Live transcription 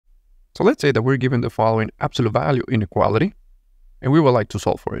So let's say that we're given the following absolute value inequality, and we would like to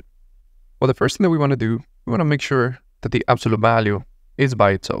solve for it. Well, the first thing that we want to do, we want to make sure that the absolute value is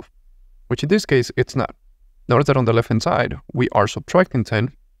by itself, which in this case, it's not. Notice that on the left-hand side, we are subtracting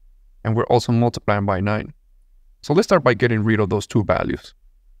 10, and we're also multiplying by 9. So let's start by getting rid of those two values.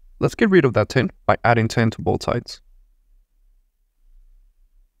 Let's get rid of that 10 by adding 10 to both sides.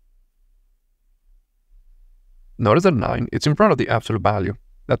 Notice that 9 is in front of the absolute value.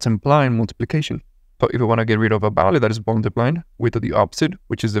 That's implying multiplication. So if we want to get rid of a value that is multiplying, we do the opposite,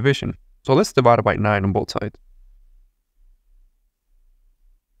 which is division. So let's divide it by 9 on both sides,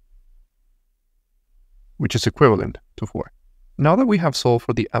 which is equivalent to 4. Now that we have solved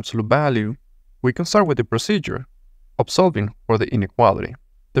for the absolute value, we can start with the procedure of solving for the inequality.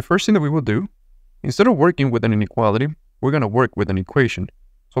 The first thing that we will do, instead of working with an inequality, we're going to work with an equation.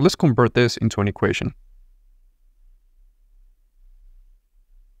 So let's convert this into an equation.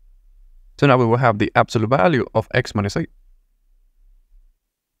 So now we will have the absolute value of x minus 8.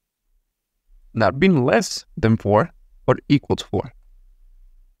 Not being less than 4, but equal to 4.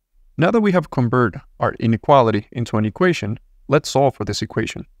 Now that we have converted our inequality into an equation, let's solve for this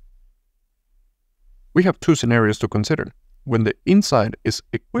equation. We have two scenarios to consider. When the inside is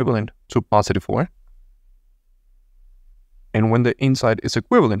equivalent to positive 4, and when the inside is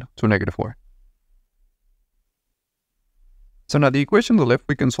equivalent to negative 4. So now the equation on the left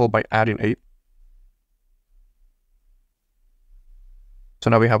we can solve by adding 8. So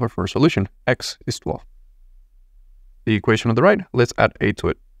now we have our first solution, x is 12. The equation on the right, let's add 8 to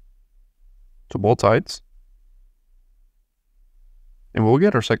it, to both sides. And we'll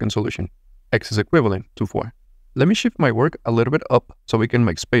get our second solution, x is equivalent to 4. Let me shift my work a little bit up so we can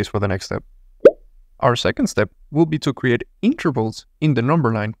make space for the next step. Our second step will be to create intervals in the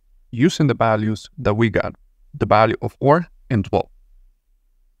number line using the values that we got, the value of 4 and 12.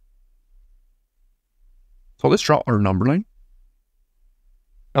 So let's draw our number line.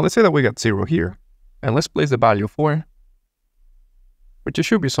 And let's say that we got 0 here. And let's place the value of 4, which it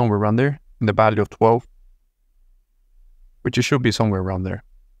should be somewhere around there, and the value of 12, which it should be somewhere around there.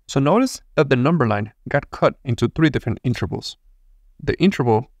 So notice that the number line got cut into 3 different intervals. The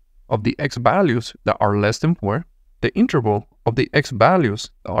interval of the x values that are less than 4, the interval of the x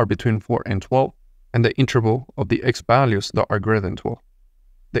values that are between 4 and 12, and the interval of the x values that are greater than 12.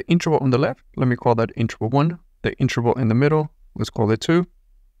 The interval on the left, let me call that interval 1. The interval in the middle, let's call it 2.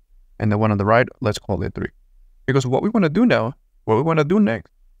 And the one on the right, let's call it 3. Because what we want to do now, what we want to do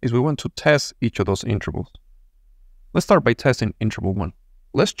next, is we want to test each of those intervals. Let's start by testing interval 1.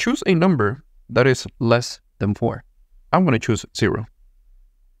 Let's choose a number that is less than 4. I'm going to choose 0.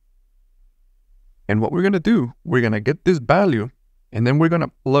 And what we're going to do, we're going to get this value, and then we're going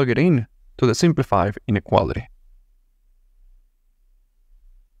to plug it in to the simplified inequality.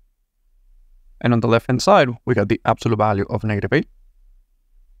 And on the left-hand side, we got the absolute value of negative 8.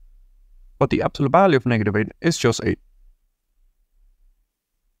 But the absolute value of negative 8 is just 8.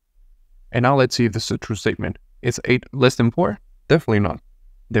 And now let's see if this is a true statement. Is 8 less than 4? Definitely not.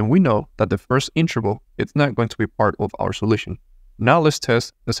 Then we know that the first interval is not going to be part of our solution. Now let's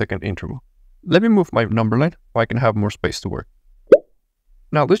test the second interval. Let me move my number line so I can have more space to work.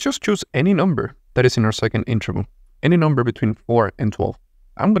 Now let's just choose any number that is in our second interval. Any number between 4 and 12.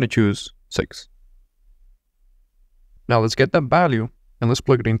 I'm going to choose 6. Now let's get that value and let's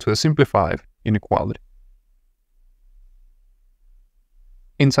plug it into the simplified inequality.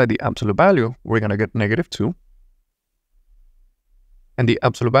 Inside the absolute value, we're going to get negative 2. And the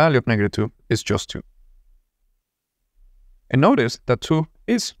absolute value of negative 2 is just 2. And notice that 2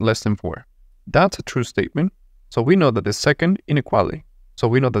 is less than 4. That's a true statement. So we know that the second inequality, so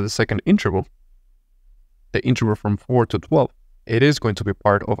we know that the second interval, the interval from 4 to 12, it is going to be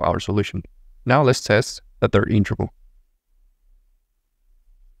part of our solution. Now let's test the third interval.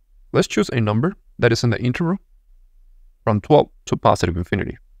 Let's choose a number that is in the interval from 12 to positive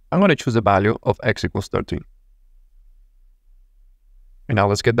infinity. I'm going to choose the value of x equals 13. And now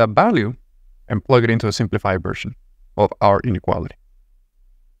let's get that value and plug it into a simplified version of our inequality.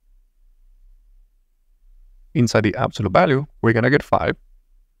 Inside the absolute value, we're going to get 5.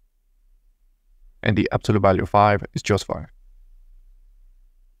 And the absolute value of 5 is just 5.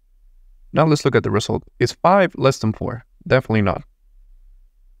 Now let's look at the result. Is 5 less than 4? Definitely not.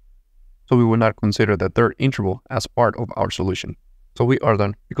 So we will not consider the third interval as part of our solution. So we are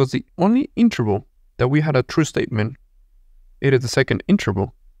done, because the only interval that we had a true statement, it is the second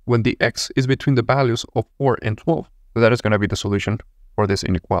interval when the x is between the values of 4 and 12. So that is going to be the solution for this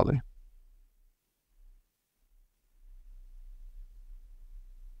inequality.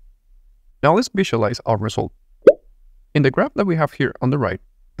 Now let's visualize our result. In the graph that we have here on the right,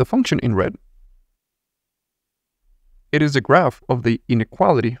 the function in red, it is the graph of the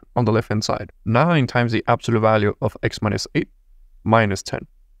inequality on the left-hand side, 9 times the absolute value of x minus 8 minus 10.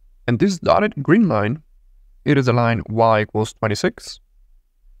 And this dotted green line, it is a line y equals 26,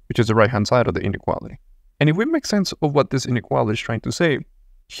 which is the right-hand side of the inequality. And if we make sense of what this inequality is trying to say,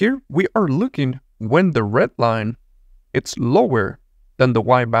 here we are looking when the red line, it's lower than the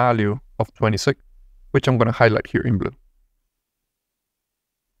y value of 26, which I'm going to highlight here in blue.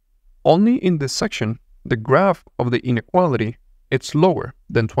 Only in this section, the graph of the inequality, it's lower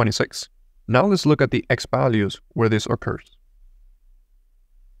than 26. Now let's look at the x values where this occurs.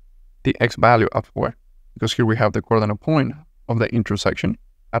 The x value at 4, because here we have the coordinate point of the intersection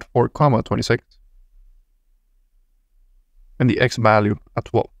at 4, 26. And the x value at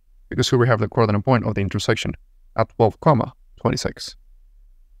 12, because here we have the coordinate point of the intersection at 12, 26.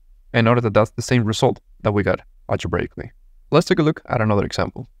 And notice that that's the same result that we got algebraically. Let's take a look at another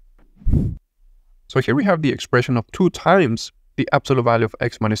example. So here we have the expression of 2 times the absolute value of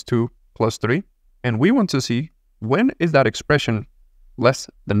x minus 2 plus 3. And we want to see when is that expression less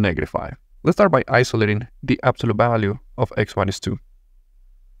than -5. Let's start by isolating the absolute value of x minus 2.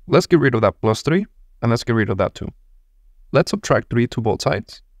 Let's get rid of that plus 3, and let's get rid of that 2. Let's subtract 3 to both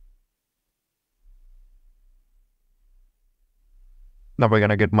sides. Now we're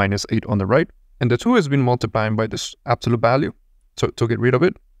going to get minus 8 on the right. And the 2 has been multiplied by this absolute value. So to get rid of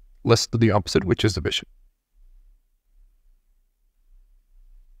it, let's do the opposite, which is division.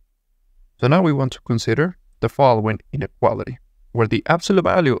 So now we want to consider the following inequality, where the absolute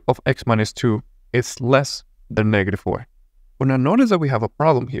value of x minus 2 is less than -4. But now notice that we have a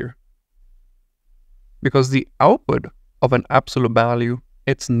problem here, because the output of an absolute value,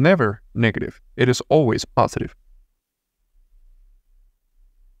 it's never negative. It is always positive.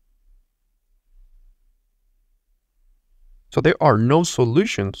 So there are no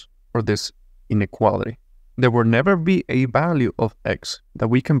solutions for this inequality. There will never be a value of x that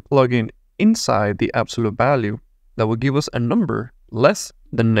we can plug in inside the absolute value that will give us a number less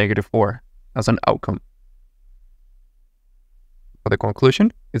than -4 as an outcome. But the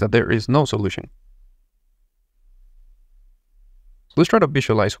conclusion is that there is no solution. So let's try to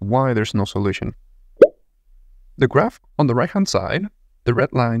visualize why there's no solution. The graph on the right-hand side, the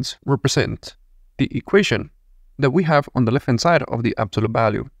red lines represent the equation that we have on the left-hand side of the absolute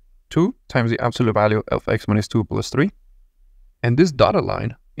value, 2 times the absolute value of x minus 2 plus 3. And this dotted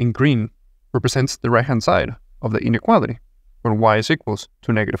line in green represents the right-hand side of the inequality, where y is equals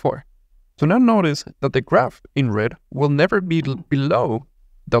to -4. So now notice that the graph in red will never be below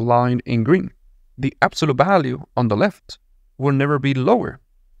the line in green. The absolute value on the left will never be lower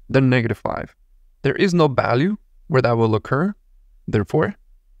than -5. There is no value where that will occur. Therefore,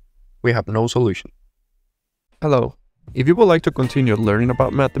 we have no solution. Hello. If you would like to continue learning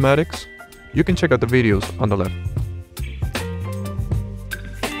about mathematics, you can check out the videos on the left.